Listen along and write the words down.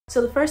So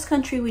the first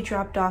country we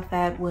dropped off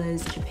at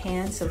was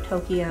Japan, so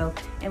Tokyo,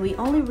 and we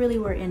only really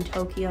were in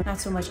Tokyo, not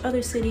so much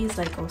other cities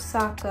like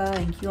Osaka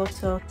and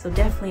Kyoto. So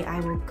definitely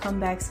I will come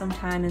back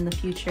sometime in the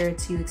future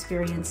to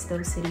experience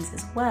those cities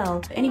as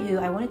well. But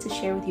anywho, I wanted to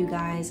share with you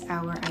guys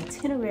our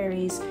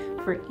itineraries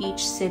for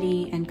each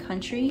city and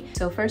country.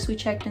 So first we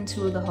checked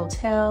into the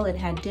hotel and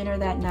had dinner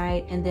that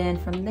night, and then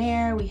from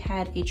there we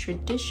had a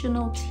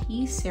traditional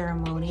tea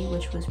ceremony,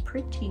 which was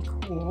pretty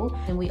cool.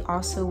 And we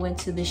also went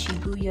to the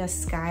Shibuya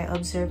Sky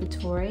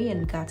Observatory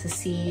and got to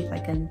see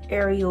like an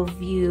aerial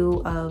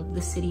view of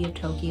the city of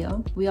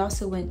Tokyo. We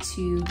also went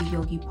to the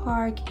Yogi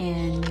Park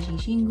and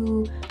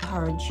Meiji-Jingu,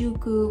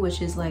 Harajuku,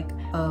 which is like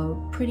a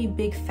pretty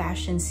big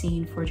fashion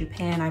scene for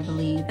Japan, I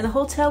believe. And the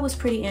hotel was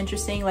pretty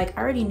interesting. Like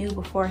I already knew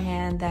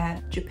beforehand that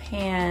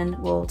Japan,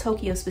 well,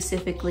 Tokyo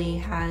specifically,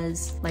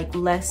 has like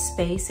less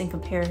space in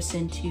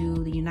comparison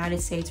to the United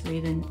States or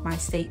even my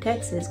state,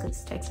 Texas,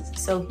 because Texas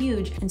is so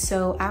huge. And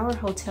so our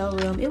hotel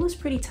room, it was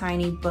pretty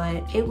tiny,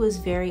 but it was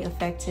very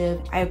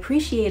effective. I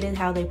appreciated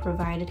how they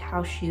provided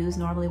house shoes.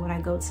 Normally when I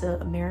go to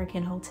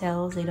American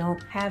hotels, they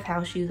don't have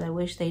house shoes. I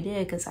wish they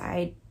did, because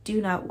I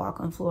do not walk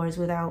on floors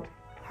without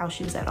house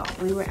shoes at all.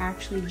 We were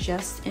actually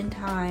just in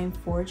time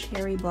for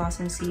cherry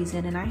blossom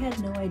season, and I had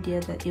no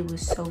idea that it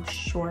was so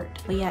short.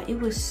 But yeah, it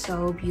was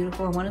so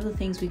beautiful. And one of the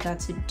things we got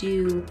to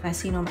do, I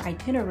seen on the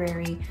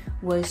itinerary,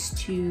 was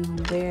to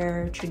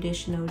wear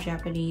traditional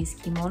Japanese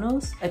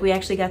kimonos. Like we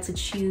actually got to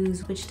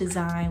choose which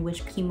design,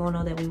 which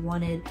kimono that we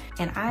wanted.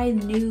 And I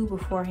knew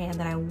beforehand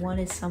that I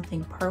wanted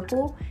something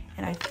purple,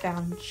 and I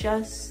found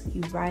just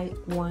the right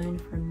one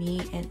for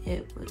me, and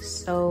it was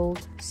so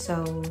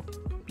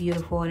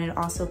beautiful. And it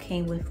also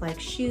came with like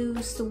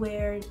shoes to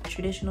wear,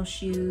 traditional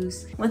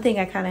shoes. One thing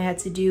I kind of had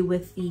to do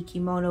with the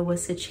kimono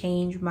was to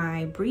change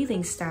my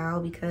breathing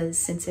style, because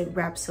since it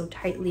wraps so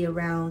tightly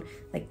around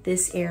like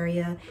this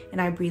area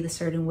and I breathe a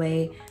certain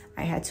way,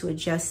 I had to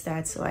adjust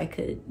that so I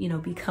could, you know,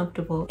 be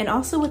comfortable. And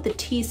also with the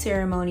tea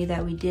ceremony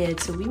that we did,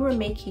 so we were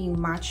making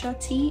matcha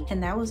tea,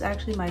 and that was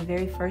actually my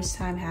very first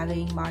time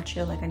having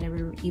matcha. Like I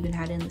never even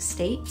had it in the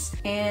States,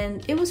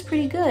 and it was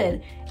pretty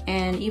good.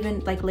 And even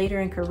like later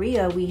in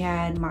Korea, we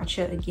had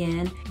matcha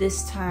again,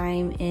 this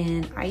time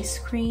in ice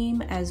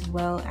cream as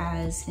well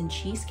as in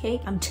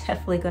cheesecake. I'm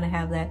definitely gonna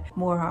have that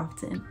more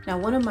often. Now,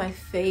 one of my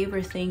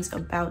favorite things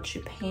about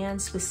Japan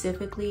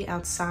specifically,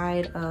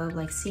 outside of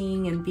like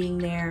seeing and being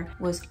there,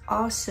 was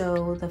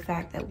also the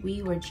fact that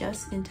we were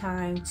just in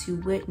time to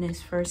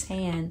witness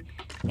firsthand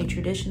a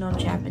traditional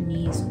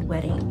Japanese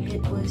wedding.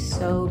 It was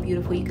so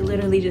beautiful. You could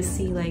literally just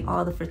see like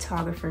all the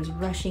photographers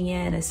rushing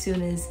in as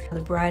soon as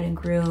the bride and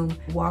groom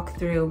walk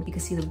through. You can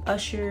see the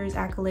ushers,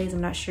 accolades,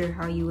 I'm not sure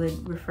how you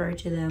would refer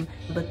to them,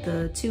 but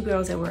the two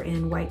girls that were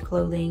in white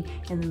clothing,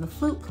 and then the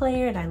flute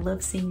player. And I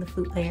love seeing the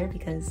flute player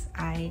because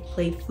I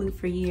played flute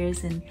for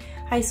years in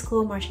high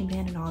school, marching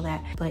band and all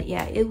that. But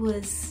yeah, it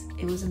was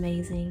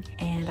amazing,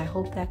 and I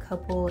hope that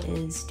couple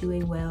is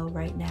doing well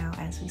right now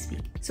as we speak.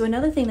 So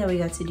another thing that we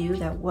got to do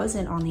that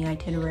wasn't on the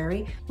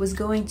itinerary was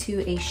going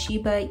to a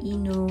Shiba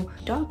Inu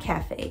dog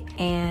cafe,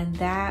 and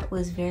that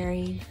was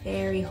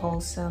very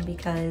wholesome,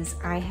 because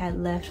I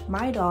had left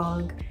my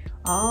dog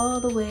all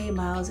the way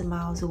miles and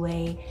miles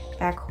away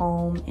back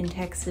home in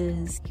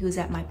Texas. He was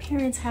at my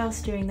parents'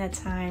 house during that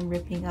time,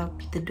 ripping up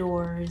the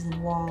doors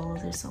and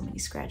walls. There's so many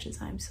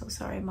scratches. I'm so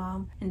sorry,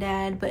 Mom and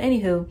Dad. But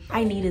anywho,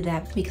 I needed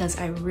that because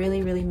I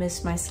really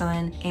missed my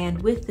son. And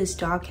with this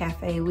dog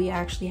cafe, we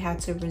actually had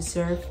to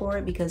reserve for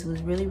it because it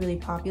was really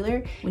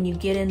popular. When you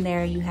get in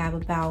there, you have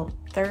about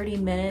 30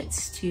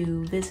 minutes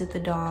to visit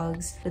the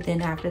dogs, but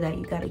then after that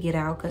you got to get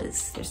out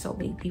because there's so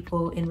many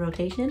people in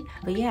rotation.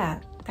 But yeah,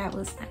 that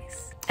was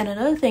nice. And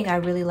another thing I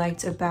really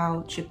liked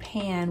about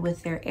Japan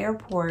with their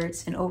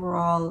airports and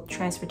overall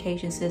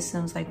transportation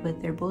systems, like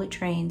with their bullet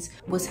trains,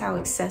 was how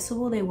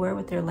accessible they were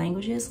with their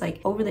languages. Like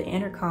over the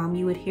intercom,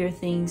 you would hear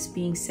things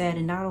being said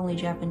in not only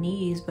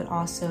Japanese, but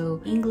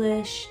also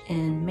English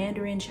and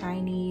Mandarin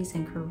Chinese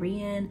and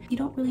Korean. You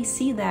don't really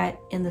see that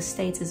in the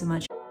States as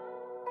much.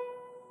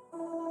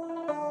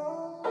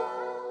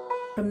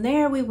 From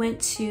there, we went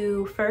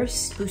to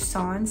first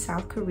Busan,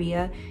 South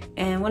Korea,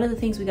 and one of the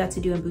things we got to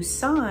do in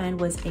Busan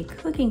was a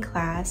cooking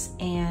class,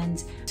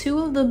 and two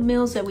of the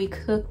meals that we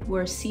cooked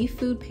were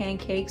seafood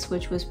pancakes,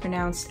 which was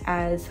pronounced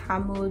as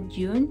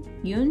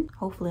hamujun.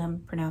 Hopefully I'm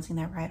pronouncing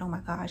that right, oh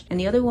my gosh. And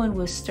the other one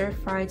was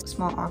stir-fried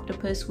small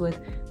octopus with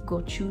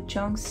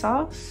gochujang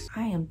sauce.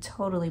 I am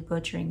totally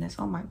butchering this,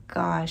 oh my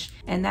gosh.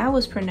 And that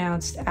was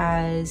pronounced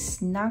as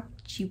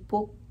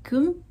nakjibok.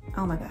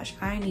 Oh my gosh,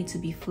 I need to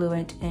be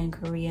fluent in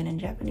Korean and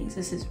Japanese.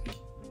 This is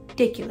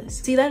ridiculous.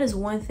 See, that is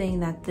one thing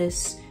that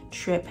this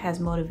trip has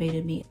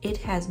motivated me. It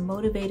has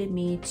motivated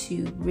me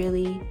to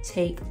really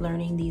take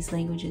learning these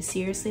languages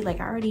seriously. Like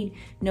I already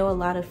know a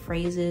lot of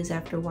phrases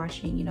after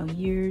watching, you know,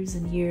 years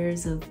and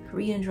years of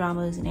Korean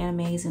dramas and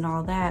animes and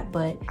all that,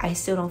 but I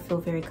still don't feel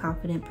very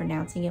confident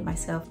pronouncing it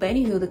myself. But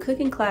anywho, the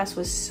cooking class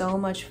was so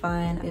much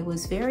fun. It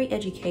was very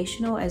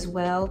educational as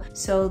well.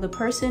 So the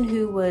person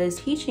who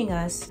was teaching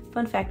us,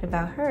 fun fact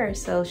about her,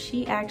 so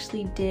she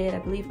actually did, I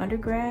believe,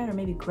 undergrad or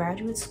maybe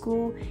graduate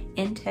school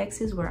in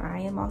Texas, where I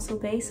am also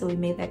based. So we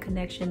made that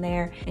connection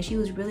there. And she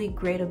was really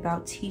great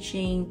about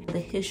teaching the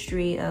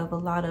history of a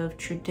lot of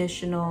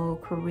traditional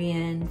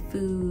Korean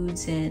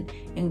foods and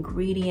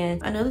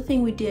ingredients. Another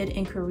thing we did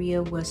in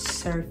Korea was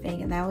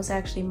surfing, and that was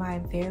actually my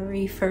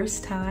very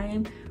first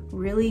time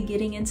really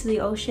getting into the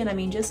ocean. I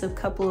mean, just a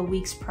couple of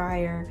weeks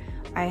prior,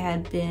 I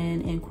had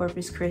been in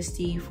Corpus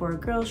Christi for a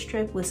girls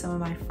trip with some of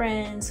my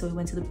friends, so we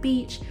went to the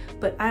beach,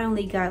 but I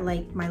only got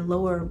like my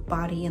lower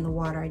body in the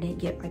water. I didn't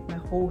get like my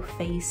whole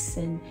face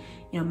and,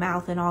 you know,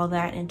 mouth and all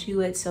that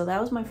into it. So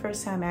that was my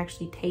first time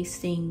actually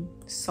tasting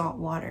salt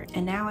water.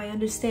 And now I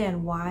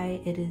understand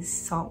why it is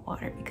salt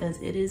water,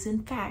 because it is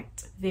in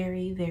fact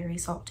very, very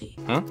salty.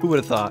 Huh? Who would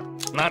have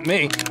thought? Not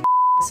me.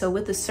 So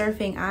with the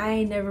surfing,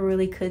 I never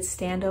really could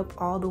stand up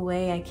all the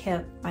way. I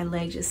kept my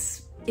leg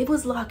just, it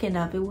was locking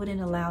up. It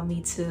wouldn't allow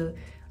me to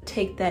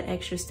take that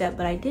extra step,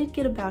 but I did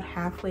get about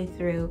halfway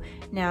through.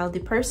 Now, the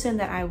person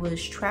that I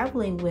was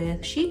traveling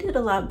with, she did a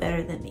lot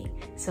better than me.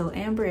 So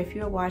Amber, if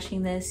you're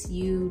watching this,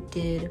 you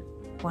did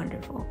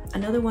wonderful.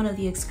 Another one of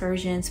the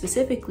excursions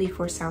specifically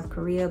for South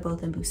Korea,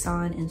 both in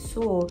Busan and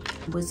Seoul,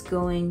 was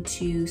going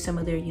to some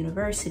of their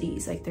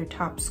universities, like their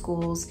top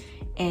schools.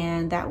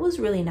 And that was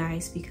really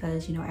nice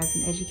because, you know, as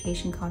an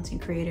education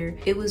content creator,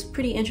 it was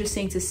pretty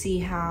interesting to see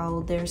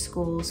how their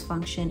schools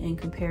function in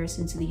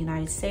comparison to the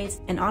United States.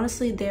 And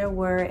honestly, there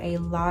were a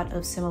lot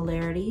of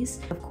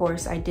similarities. Of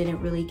course, I didn't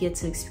really get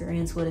to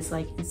experience what it's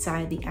like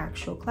inside the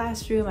actual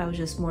classroom. I was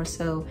just more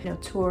so, you know,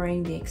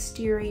 touring the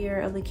exterior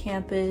of the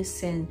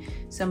campus and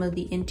some of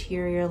the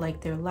interior,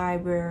 like their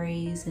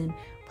libraries and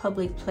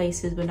public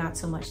places, but not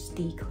so much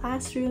the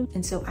classroom.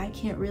 And so I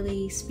can't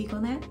really speak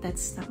on that.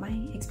 That's not my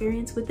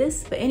experience with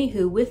this. But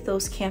anywho, with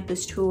those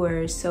campus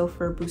tours, so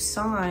for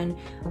Busan,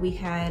 we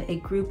had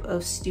a group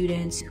of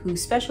students who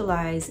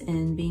specialize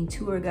in being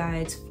tour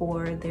guides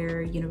for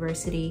their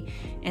university.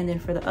 And then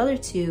for the other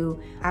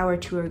two, our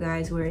tour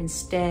guides were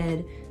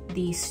instead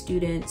the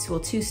students,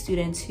 well, 2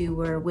 students who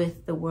were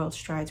with the World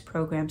Strides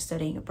program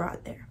studying abroad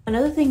there.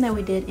 Another thing that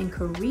we did in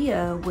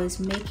Korea was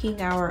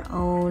making our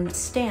own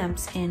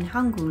stamps in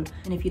Hangul.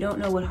 And if you don't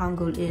know what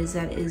Hangul is,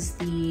 that is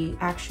the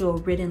actual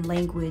written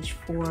language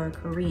for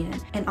Korean.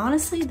 And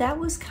honestly, that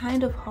was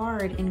kind of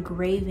hard,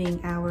 engraving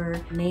our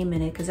name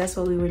in it, because that's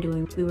what we were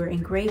doing. We were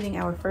engraving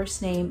our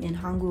first name in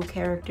Hangul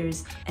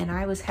characters, and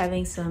I was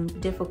having some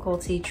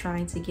difficulty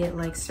trying to get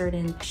like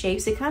certain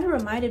shapes. It kind of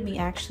reminded me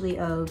actually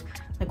of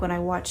like when I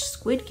watched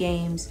Squid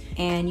Games,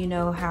 and you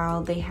know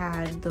how they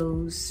had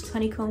those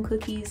honeycomb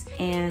cookies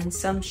and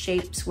some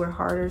shapes were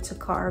harder to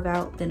carve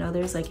out than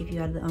others. Like if you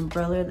had the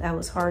umbrella, that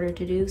was harder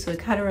to do. So it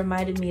kind of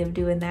reminded me of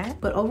doing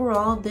that. But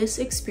overall, this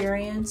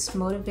experience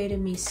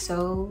motivated me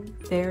so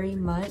very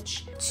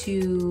much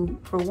to,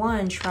 for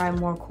one, try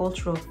more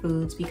cultural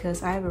foods,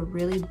 because I have a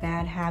really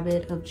bad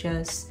habit of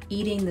just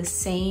eating the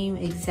same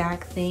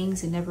exact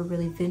things and never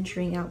really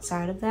venturing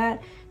outside of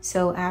that.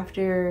 So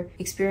after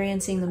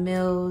experiencing the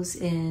meals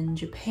in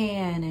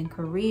Japan and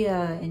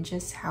Korea and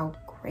just how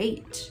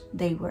great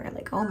they were,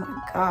 like, oh my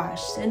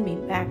gosh, send me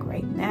back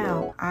right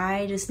now.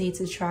 I just need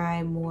to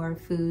try more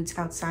foods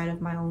outside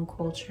of my own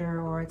culture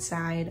or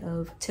outside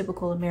of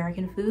typical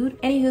American food.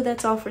 Anywho,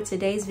 that's all for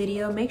today's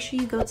video. Make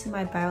sure you go to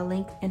my bio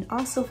link and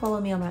also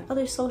follow me on my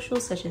other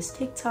socials such as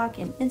TikTok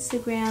and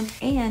Instagram.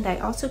 And I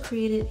also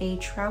created a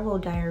travel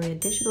diary, a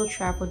digital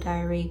travel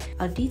diary,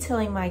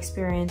 detailing my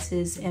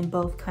experiences in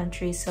both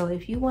countries. So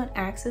if you want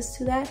access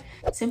to that,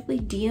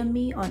 simply DM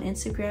me on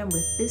Instagram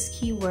with this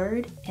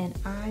keyword and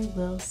I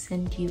will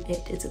send you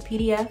it. It's a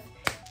PDF,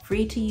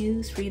 free to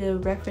use, free to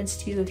reference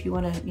to if you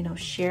want to, you know,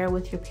 share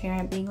with your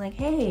parent, being like,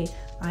 hey,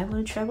 I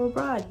want to travel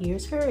abroad,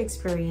 here's her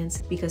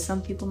experience. Because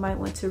some people might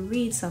want to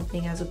read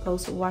something as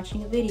opposed to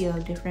watching a video,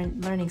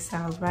 different learning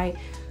styles, right?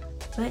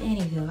 But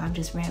anywho, I'm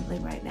just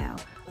rambling right now.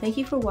 Thank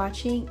you for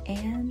watching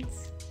and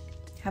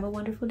have a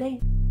wonderful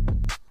day.